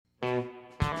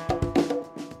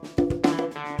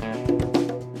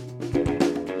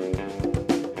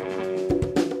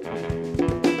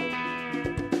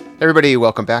Everybody,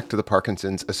 welcome back to the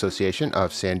Parkinson's Association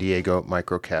of San Diego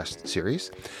Microcast series.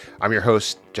 I'm your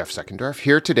host, Jeff Seckendorf,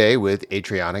 here today with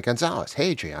Adriana Gonzalez. Hey,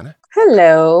 Adriana.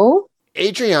 Hello.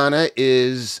 Adriana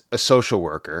is a social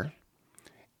worker,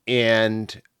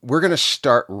 and we're going to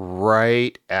start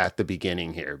right at the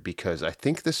beginning here because I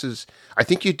think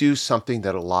you do something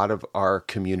that a lot of our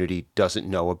community doesn't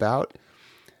know about.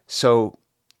 So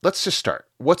let's just start.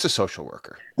 What's a social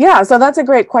worker? Yeah, so that's a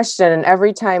great question. And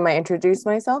every time I introduce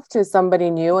myself to somebody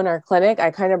new in our clinic,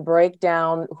 I kind of break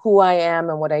down who I am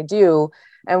and what I do.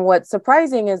 And what's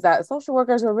surprising is that social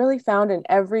workers are really found in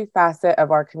every facet of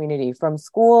our community, from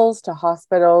schools to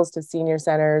hospitals to senior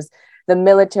centers. The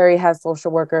military has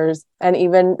social workers, and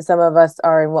even some of us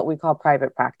are in what we call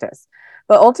private practice.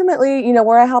 But ultimately,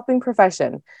 we're a helping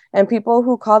profession. And people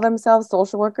who call themselves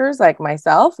social workers, like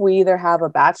myself, we either have a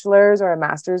bachelor's or a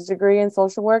master's degree in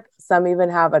social work. Some even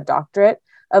have a doctorate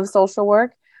of social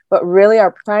work. But really,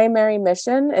 our primary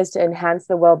mission is to enhance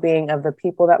the well-being of the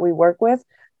people that we work with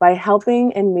by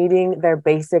helping and meeting their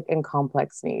basic and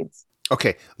complex needs.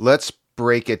 Okay, let's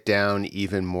break it down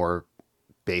even more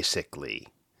basically.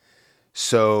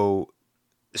 So,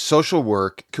 social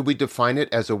work, could we define it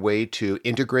as a way to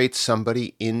integrate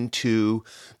somebody into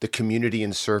the community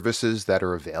and services that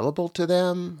are available to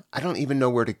them? I don't even know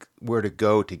where to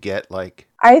go to get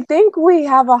I think we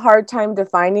have a hard time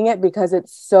defining it because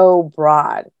it's so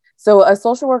broad. So a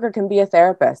social worker can be a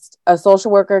therapist. A social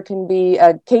worker can be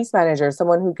a case manager,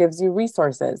 someone who gives you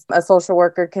resources. A social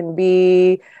worker can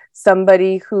be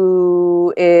somebody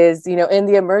who is, in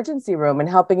the emergency room and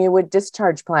helping you with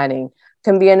discharge planning,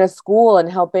 can be in a school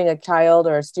and helping a child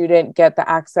or a student get the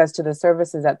access to the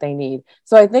services that they need.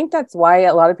 So I think that's why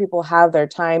a lot of people have their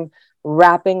time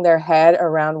wrapping their head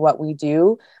around what we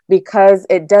do, because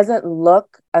it doesn't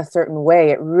look a certain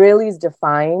way. It really is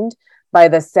defined by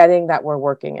the setting that we're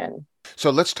working in.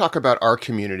 So let's talk about our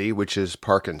community, which is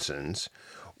Parkinson's.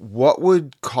 What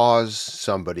would cause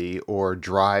somebody or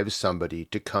drive somebody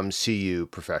to come see you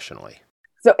professionally?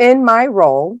 So in my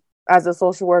role as a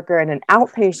social worker in an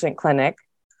outpatient clinic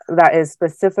that is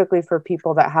specifically for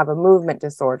people that have a movement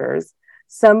disorders,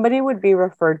 somebody would be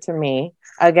referred to me,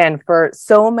 again, for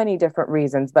so many different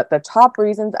reasons. But the top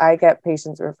reasons I get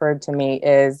patients referred to me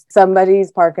is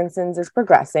somebody's Parkinson's is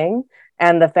progressing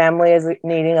and the family is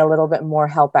needing a little bit more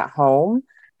help at home.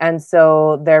 And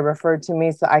so they're referred to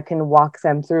me so I can walk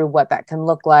them through what that can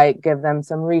look like, give them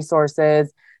some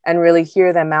resources, and really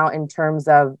hear them out in terms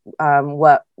of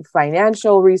what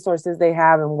financial resources they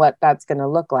have and what that's going to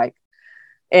look like.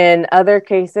 In other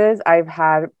cases, I've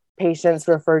had patients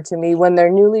referred to me when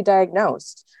they're newly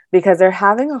diagnosed because they're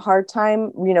having a hard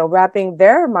time, wrapping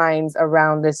their minds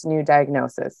around this new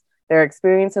diagnosis. They're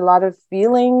experiencing a lot of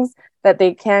feelings that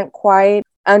they can't quite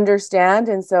understand.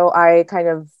 And so I kind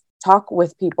of talk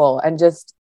with people and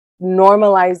just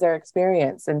normalize their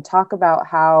experience and talk about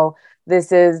how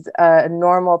this is a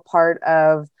normal part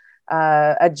of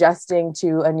adjusting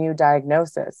to a new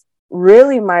diagnosis.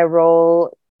 Really, my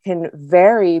role can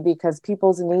vary because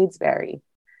people's needs vary.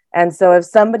 And so if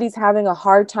somebody's having a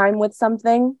hard time with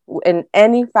something in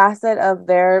any facet of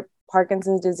their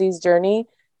Parkinson's disease journey,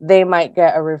 they might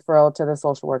get a referral to the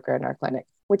social worker in our clinic,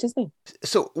 which is me.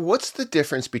 So what's the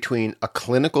difference between a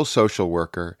clinical social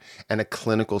worker and a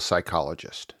clinical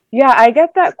psychologist? Yeah, I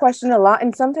get that question a lot.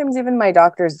 And sometimes even my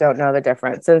doctors don't know the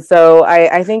difference. And so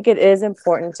I think it is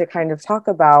important to kind of talk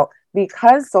about,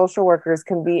 because social workers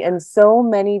can be in so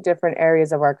many different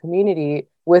areas of our community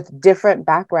with different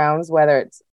backgrounds, whether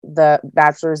it's the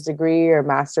bachelor's degree or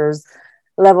master's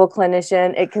level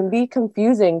clinician, it can be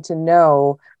confusing to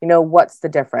know, what's the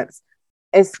difference,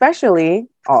 especially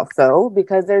also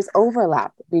because there's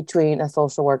overlap between a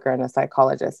social worker and a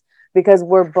psychologist, because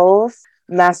we're both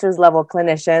master's level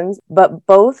clinicians, but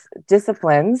both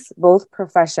disciplines, both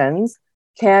professions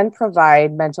can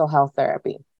provide mental health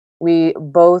therapy. We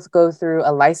both go through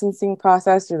a licensing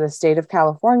process through the state of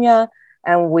California,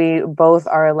 and we both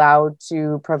are allowed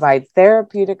to provide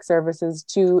therapeutic services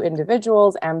to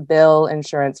individuals and bill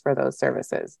insurance for those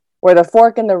services. Where the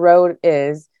fork in the road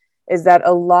is that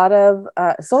a lot of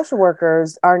social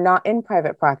workers are not in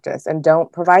private practice and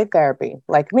don't provide therapy.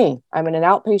 Like me, I'm in an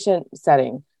outpatient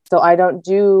setting, so I don't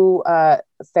do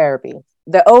therapy.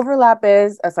 The overlap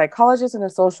is a psychologist and a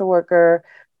social worker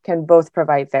can both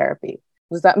provide therapy.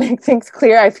 Does that make things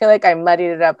clear? I feel like I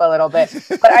muddied it up a little bit.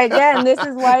 But again, this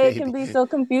is why it can be so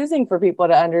confusing for people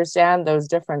to understand those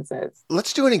differences.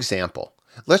 Let's do an example.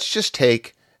 Let's just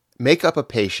make up a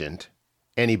patient,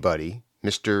 anybody,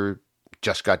 Mr.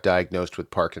 just got diagnosed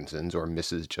with Parkinson's or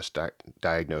Mrs. just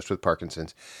diagnosed with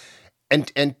Parkinson's,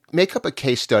 And make up a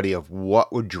case study of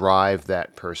what would drive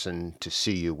that person to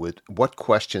see you. With what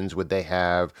questions would they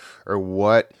have, or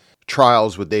what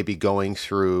trials would they be going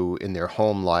through in their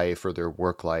home life or their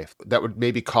work life that would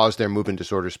maybe cause their movement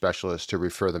disorder specialist to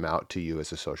refer them out to you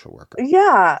as a social worker?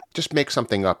 Yeah. Just make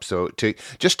something up to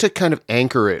kind of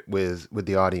anchor it with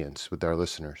the audience, with our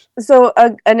listeners. So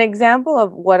an example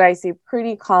of what I see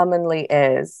pretty commonly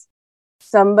is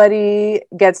somebody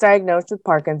gets diagnosed with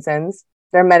Parkinson's.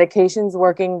 Their medication's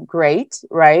working great,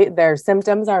 right? Their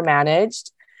symptoms are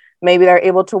managed. Maybe they're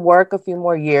able to work a few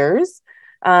more years.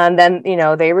 Then,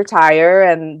 they retire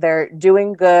and they're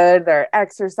doing good. They're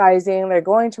exercising. They're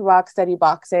going to rock steady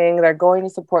boxing. They're going to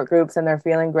support groups and they're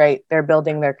feeling great. They're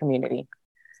building their community.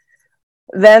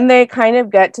 Then they kind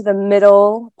of get to the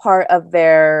middle part of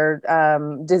their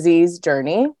disease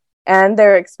journey and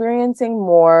they're experiencing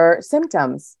more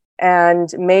symptoms. And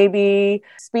maybe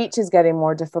speech is getting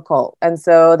more difficult. And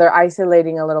so they're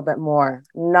isolating a little bit more,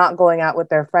 not going out with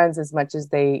their friends as much as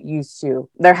they used to.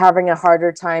 They're having a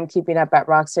harder time keeping up at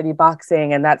rock steady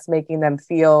boxing, and that's making them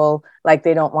feel like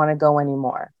they don't want to go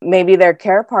anymore. Maybe their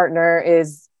care partner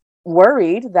is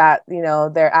worried that,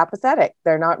 they're apathetic.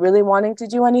 They're not really wanting to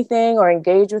do anything or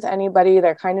engage with anybody.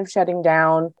 They're kind of shutting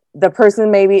down. The person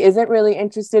maybe isn't really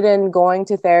interested in going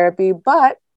to therapy,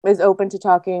 but is open to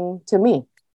talking to me.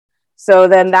 So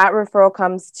then that referral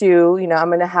comes to, I'm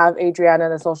going to have Adriana,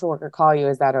 the social worker, call you.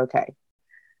 Is that okay?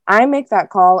 I make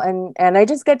that call and I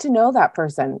just get to know that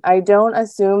person. I don't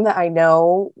assume that I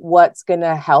know what's going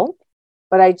to help,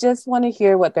 but I just want to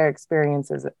hear what their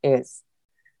experience is.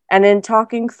 And in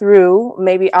talking through,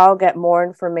 maybe I'll get more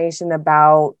information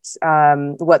about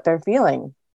what they're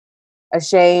feeling.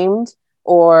 Ashamed,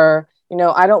 or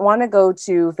I don't want to go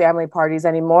to family parties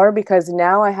anymore because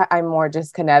now I'm more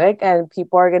dyskinetic and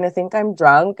people are going to think I'm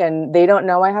drunk and they don't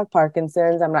know I have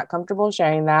Parkinson's. I'm not comfortable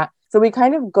sharing that. So we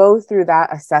kind of go through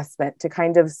that assessment to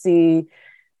kind of see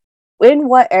in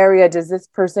what area does this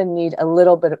person need a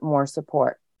little bit more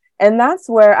support. And that's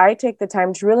where I take the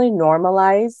time to really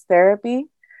normalize therapy,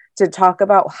 to talk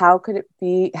about how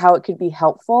it could be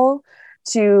helpful,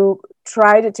 to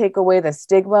try to take away the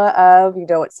stigma of,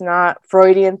 it's not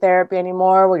Freudian therapy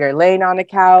anymore where you're laying on a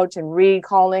couch and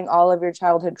recalling all of your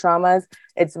childhood traumas.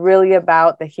 It's really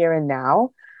about the here and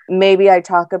now. Maybe I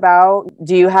talk about,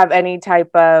 do you have any type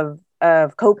of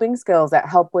coping skills that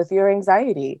help with your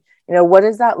anxiety? What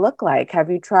does that look like?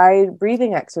 Have you tried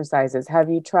breathing exercises?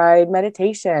 Have you tried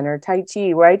meditation or Tai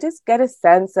Chi? Where I just get a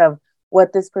sense of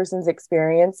what this person's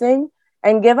experiencing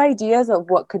and give ideas of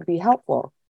what could be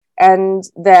helpful. And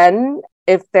then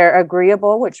if they're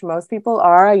agreeable, which most people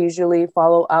are, I usually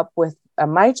follow up with a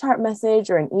MyChart message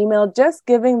or an email, just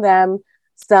giving them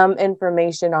some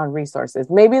information on resources.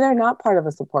 Maybe they're not part of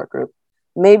a support group.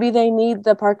 Maybe they need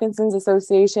the Parkinson's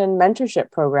Association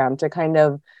mentorship program to kind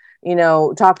of,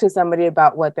 talk to somebody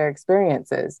about what their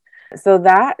experience is. So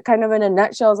that kind of in a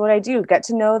nutshell is what I do. Get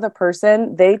to know the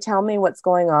person. They tell me what's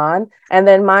going on. And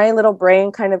then my little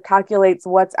brain kind of calculates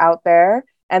what's out there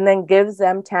and then gives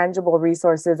them tangible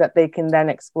resources that they can then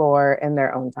explore in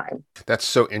their own time. That's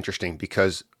so interesting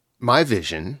because my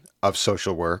vision of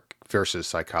social work versus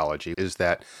psychology is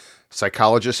that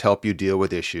psychologists help you deal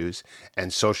with issues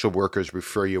and social workers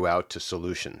refer you out to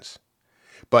solutions.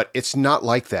 But it's not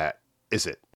like that, is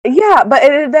it? Yeah, but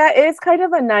that is kind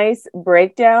of a nice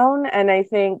breakdown. And I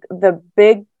think the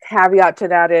big caveat to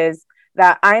that is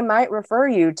that I might refer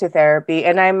you to therapy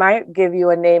and I might give you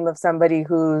a name of somebody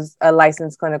who's a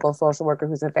licensed clinical social worker,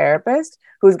 who's a therapist,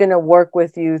 who's going to work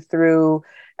with you through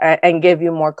and give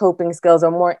you more coping skills or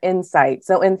more insight.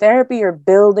 So in therapy, you're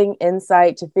building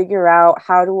insight to figure out,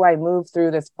 how do I move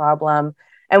through this problem?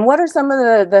 And what are some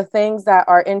of the things that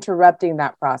are interrupting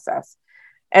that process?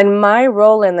 And my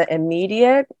role in the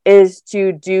immediate is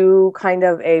to do kind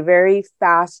of a very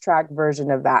fast track version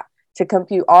of that, to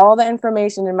compute all the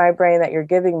information in my brain that you're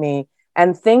giving me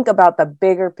and think about the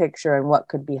bigger picture and what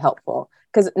could be helpful.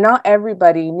 Because not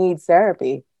everybody needs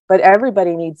therapy, but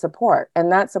everybody needs support.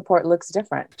 And that support looks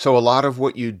different. So a lot of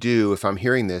what you do, if I'm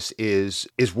hearing this, is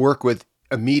work with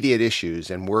immediate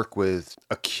issues and work with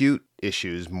acute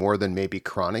issues more than maybe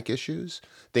chronic issues,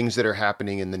 things that are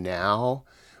happening in the now,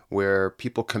 where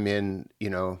people come in,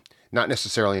 not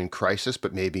necessarily in crisis,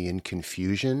 but maybe in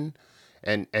confusion.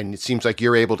 And it seems like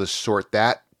you're able to sort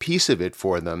that piece of it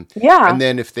for them. Yeah. And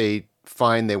then if they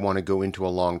find they want to go into a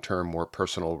long-term, more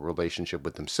personal relationship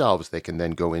with themselves, they can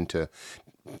then go into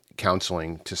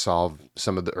counseling to solve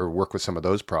or work with some of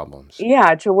those problems.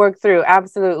 Yeah, to work through.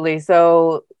 Absolutely.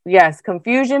 So yes,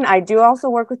 confusion. I do also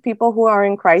work with people who are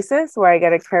in crisis, where I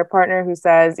get a care partner who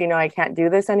says, I can't do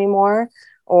this anymore,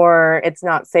 or it's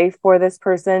not safe for this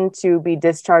person to be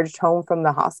discharged home from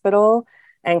the hospital,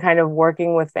 and kind of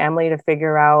working with family to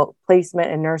figure out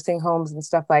placement in nursing homes and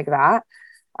stuff like that.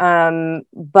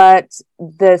 But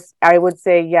this, I would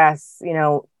say, yes,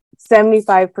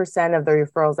 75% of the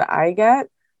referrals that I get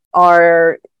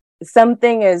are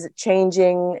something is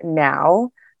changing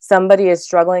now. Somebody is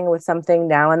struggling with something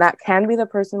now, and that can be the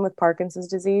person with Parkinson's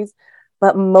disease.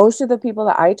 But most of the people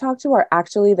that I talk to are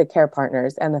actually the care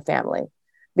partners and the family,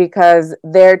 because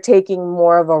they're taking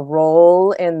more of a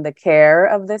role in the care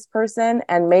of this person.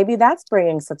 And maybe that's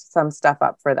bringing some stuff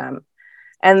up for them.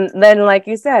 And then, like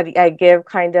you said, I give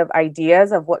kind of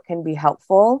ideas of what can be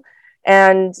helpful.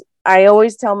 And I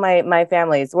always tell my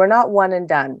families, we're not one and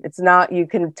done. It's not, you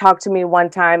can talk to me one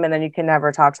time and then you can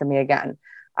never talk to me again.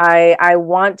 I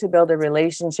want to build a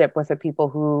relationship with the people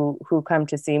who come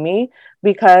to see me,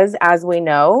 because as we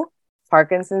know,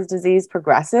 Parkinson's disease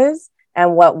progresses,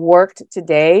 and what worked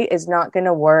today is not going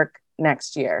to work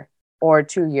next year or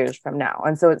 2 years from now.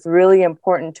 And so it's really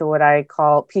important to what I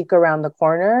call peek around the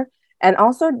corner, and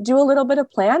also do a little bit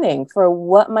of planning for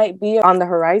what might be on the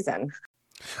horizon.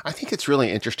 I think it's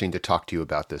really interesting to talk to you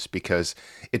about this, because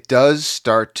it does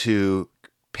start to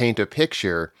paint a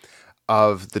picture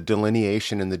of the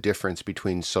delineation and the difference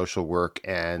between social work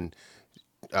and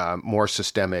more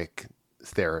systemic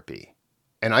therapy.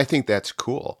 And I think that's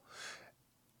cool.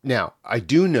 Now, I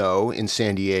do know in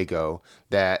San Diego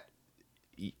that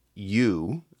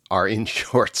you are in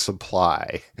short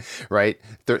supply, right?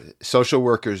 The social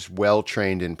workers well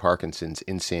trained in Parkinson's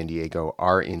in San Diego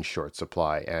are in short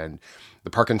supply. And the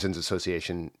Parkinson's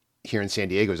Association here in San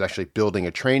Diego is actually building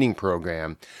a training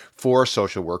program for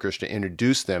social workers to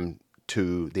introduce them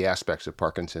to the aspects of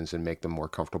Parkinson's and make them more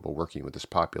comfortable working with this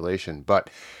population. But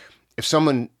if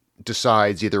someone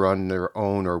decides either on their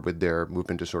own or with their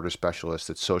movement disorder specialist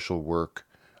that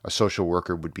a social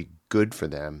worker would be good for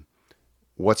them,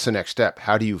 what's the next step?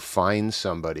 How do you find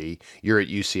somebody? You're at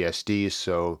UCSD,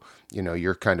 so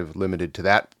you're kind of limited to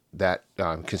that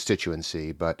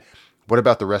constituency. But what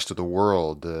about the rest of the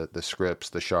world? The Scripps,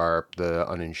 the Sharp, the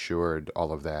uninsured,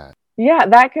 all of that. Yeah,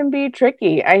 that can be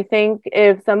tricky. I think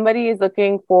if somebody is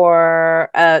looking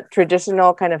for a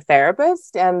traditional kind of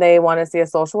therapist and they want to see a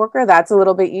social worker, that's a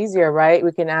little bit easier, right?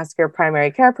 We can ask your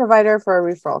primary care provider for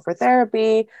a referral for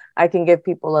therapy. I can give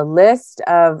people a list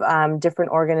of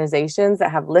different organizations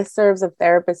that have listservs of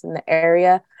therapists in the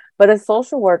area. But a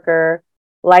social worker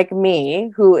like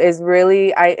me, who is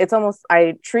really, I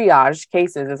triage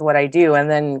cases is what I do, and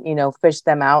then, fish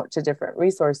them out to different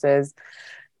resources.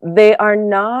 They are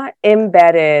not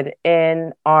embedded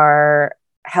in our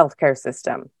healthcare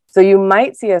system. So you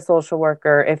might see a social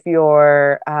worker if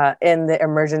you're in the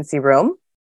emergency room.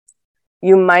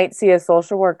 You might see a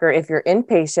social worker if you're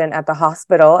inpatient at the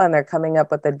hospital and they're coming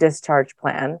up with a discharge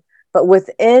plan. But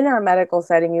within our medical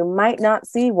setting, you might not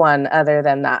see one other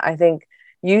than that. I think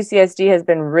UCSD has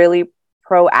been really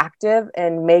proactive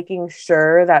in making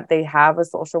sure that they have a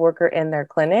social worker in their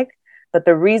clinic. But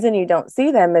the reason you don't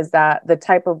see them is that the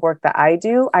type of work that I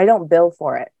do, I don't bill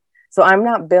for it. So I'm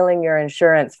not billing your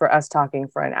insurance for us talking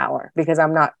for an hour, because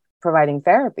I'm not providing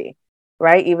therapy,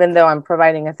 right? Even though I'm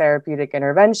providing a therapeutic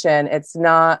intervention, it's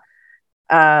not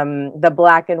the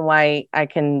black and white, I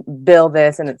can bill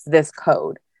this and it's this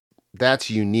code. That's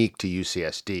unique to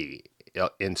UCSD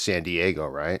in San Diego,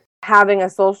 right? Having a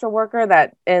social worker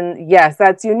yes,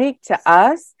 that's unique to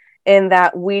us in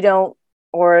that we don't,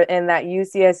 or in that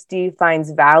UCSD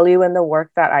finds value in the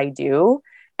work that I do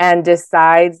and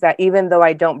decides that even though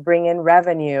I don't bring in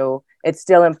revenue, it's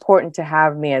still important to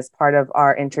have me as part of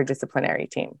our interdisciplinary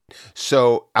team.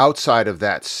 So outside of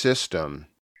that system,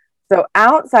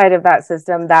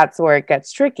 that's where it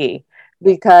gets tricky,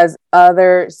 because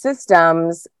other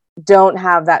systems don't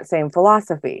have that same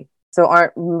philosophy. So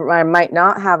I might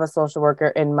not have a social worker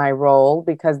in my role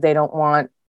because they don't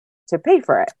want to pay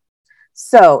for it.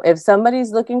 So if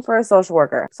somebody's looking for a social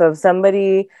worker, so if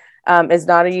somebody is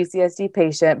not a UCSD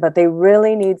patient, but they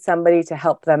really need somebody to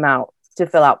help them out, to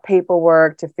fill out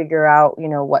paperwork, to figure out,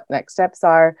 what next steps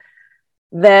are,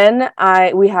 then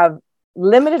we have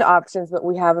limited options, but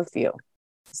we have a few.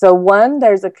 So one,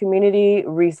 there's a community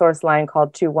resource line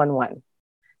called 211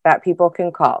 that people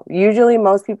can call. Usually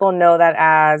most people know that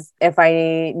as if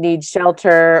I need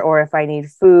shelter, or if I need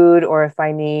food, or if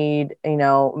I need,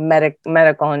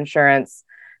 medical insurance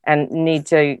and need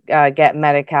to get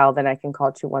Medi-Cal, then I can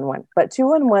call 211. But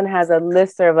 211 has a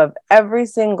listserv of every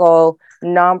single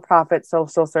nonprofit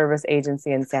social service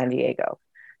agency in San Diego.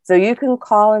 So you can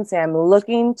call and say, I'm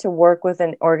looking to work with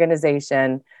an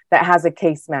organization that has a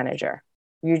case manager.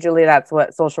 Usually that's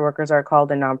what social workers are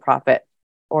called in nonprofit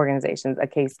organizations, a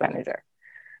case manager.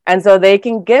 And so they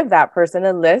can give that person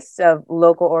a list of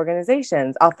local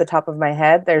organizations. Off the top of my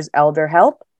head, there's Elder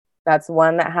Help. That's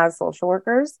one that has social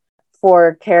workers.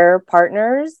 For care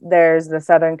partners, there's the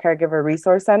Southern Caregiver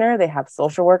Resource Center. They have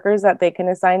social workers that they can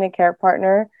assign a care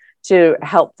partner to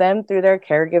help them through their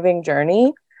caregiving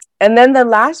journey. And then the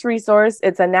last resource,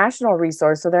 it's a national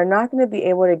resource. So they're not going to be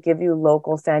able to give you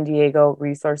local San Diego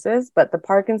resources, but the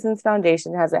Parkinson's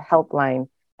Foundation has a helpline,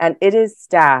 and it is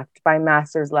staffed by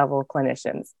master's level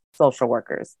clinicians, social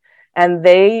workers. And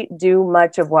they do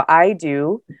much of what I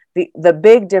do. The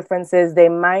big difference is they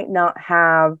might not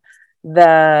have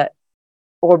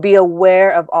or be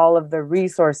aware of all of the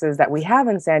resources that we have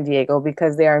in San Diego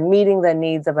because they are meeting the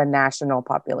needs of a national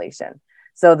population.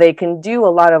 So they can do a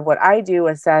lot of what I do,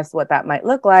 assess what that might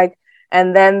look like.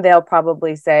 And then they'll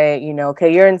probably say,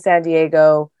 okay, you're in San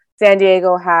Diego. San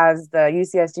Diego has the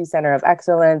UCSD Center of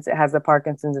Excellence. It has the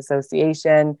Parkinson's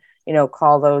Association,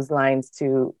 call those lines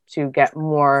to get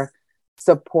more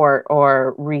support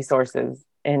or resources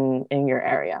in your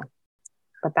area.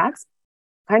 But that's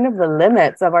kind of the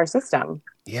limits of our system.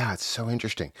 Yeah, it's so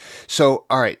interesting. So,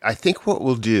 all right, I think what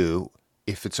we'll do,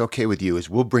 if it's okay with you, is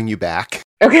we'll bring you back.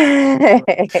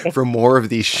 Okay. For more of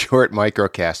these short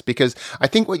microcasts, because I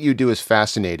think what you do is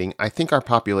fascinating. I think our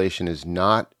population is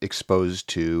not exposed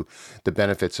to the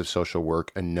benefits of social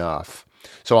work enough.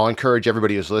 So I'll encourage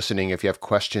everybody who's listening, if you have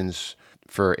questions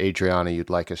for Adriana you'd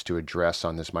like us to address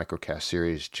on this microcast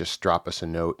series, just drop us a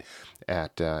note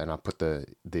and I'll put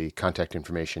the contact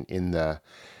information in the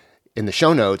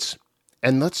show notes.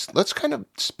 And let's kind of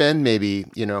spend maybe,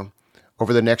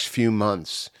 over the next few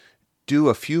months, do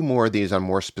a few more of these on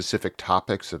more specific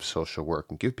topics of social work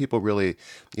and give people really,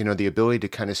 the ability to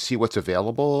kind of see what's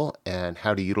available and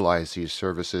how to utilize these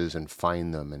services and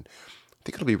find them. And I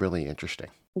think it'll be really interesting.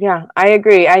 Yeah, I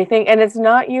agree. I think, and it's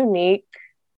not unique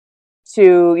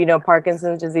to,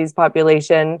 Parkinson's disease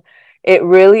population. It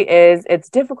really is. It's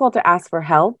difficult to ask for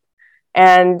help.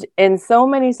 And in so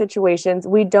many situations,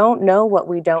 we don't know what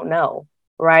we don't know.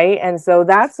 Right. And so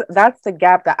that's the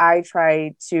gap that I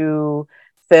try to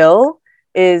fill,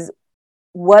 is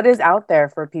what is out there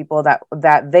for people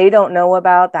that they don't know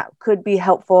about, that could be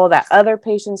helpful, that other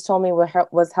patients told me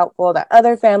was helpful, that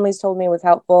other families told me was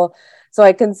helpful. So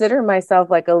I consider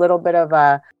myself like a little bit of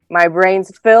my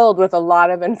brain's filled with a lot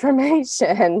of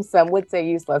information. Some would say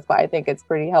useless, but I think it's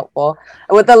pretty helpful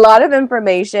with a lot of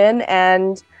information.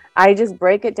 And I just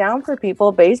break it down for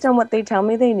people based on what they tell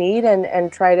me they need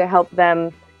and try to help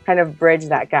them kind of bridge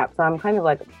that gap. So I'm kind of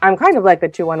like the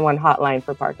 211 hotline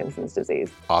for Parkinson's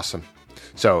disease. Awesome.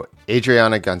 So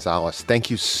Adriana Gonzalez, thank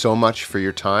you so much for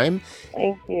your time.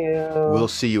 Thank you. We'll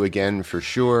see you again for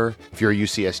sure. If you're a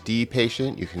UCSD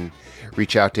patient, you can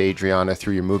reach out to Adriana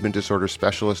through your movement disorder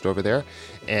specialist over there.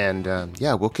 And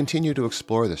we'll continue to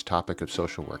explore this topic of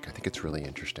social work. I think it's really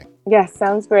interesting. Yes,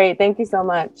 sounds great. Thank you so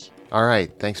much. All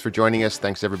right. Thanks for joining us.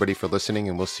 Thanks everybody for listening,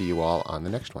 and we'll see you all on the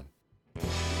next one.